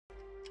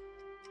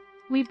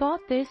We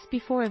bought this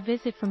before a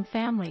visit from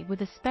family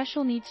with a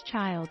special needs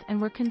child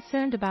and were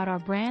concerned about our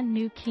brand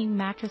new king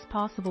mattress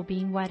possible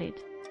being wetted.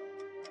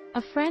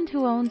 A friend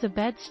who owns a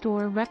bed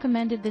store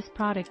recommended this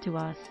product to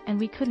us and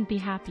we couldn't be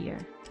happier.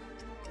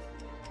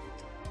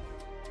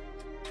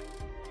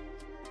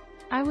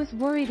 I was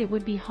worried it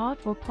would be hot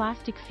or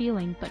plastic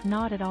feeling, but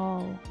not at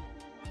all.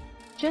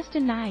 Just a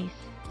nice,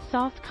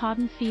 soft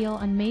cotton feel,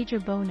 and major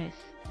bonus,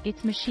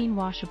 it's machine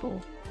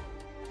washable.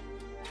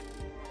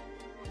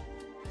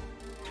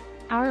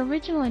 Our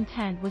original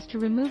intent was to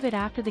remove it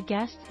after the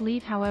guests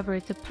leave, however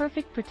it's a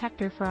perfect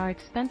protector for our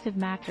expensive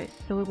mattress,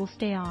 so it will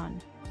stay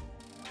on.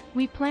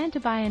 We plan to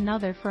buy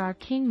another for our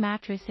king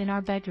mattress in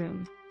our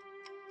bedroom.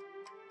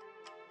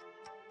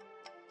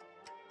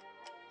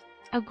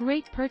 A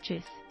great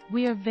purchase,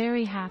 we are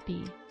very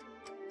happy.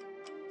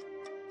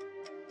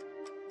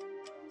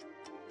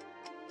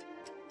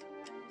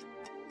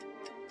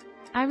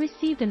 I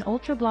received an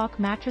UltraBlock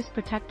mattress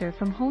protector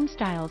from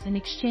HomeStyles in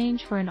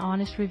exchange for an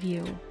honest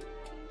review.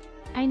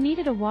 I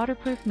needed a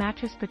waterproof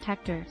mattress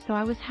protector, so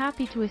I was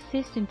happy to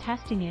assist in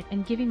testing it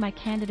and giving my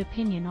candid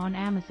opinion on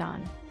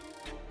Amazon.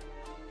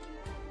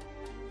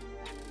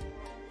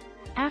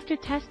 After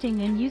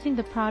testing and using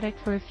the product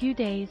for a few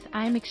days,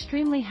 I am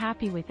extremely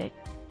happy with it.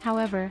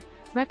 However,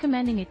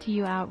 recommending it to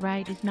you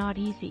outright is not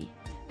easy.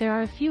 There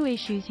are a few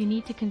issues you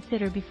need to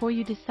consider before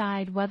you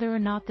decide whether or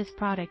not this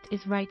product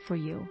is right for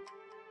you.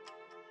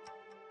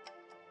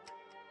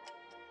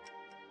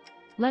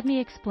 Let me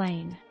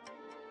explain.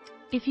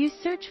 If you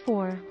search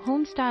for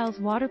HomeStyles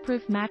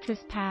waterproof mattress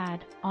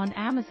pad on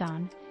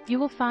Amazon, you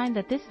will find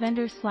that this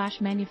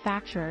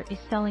vendor/manufacturer is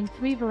selling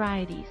 3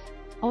 varieties: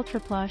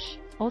 UltraPlush,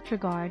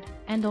 UltraGuard,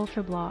 and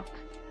UltraBlock.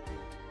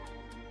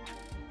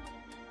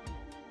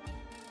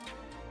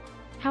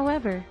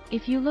 However,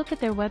 if you look at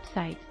their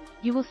website,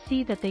 you will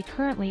see that they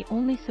currently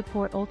only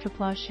support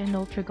UltraPlush and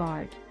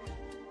UltraGuard.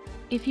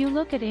 If you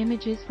look at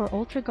images for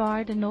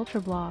UltraGuard and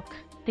UltraBlock,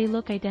 they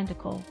look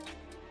identical.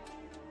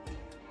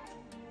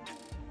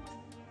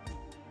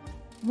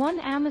 One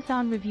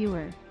Amazon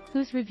reviewer,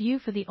 whose review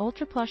for the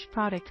UltraPlush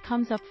product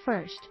comes up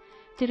first,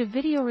 did a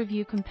video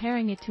review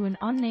comparing it to an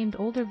unnamed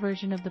older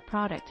version of the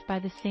product by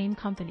the same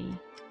company.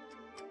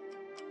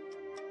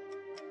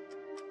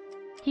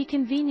 He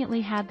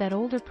conveniently had that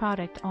older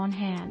product on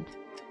hand.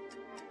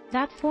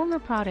 That former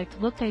product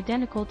looked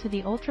identical to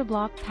the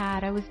UltraBlock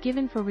pad I was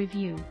given for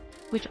review,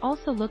 which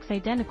also looks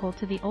identical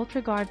to the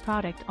UltraGuard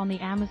product on the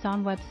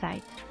Amazon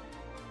website.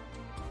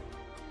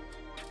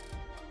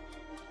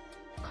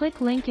 Click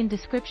link in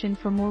description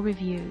for more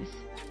reviews.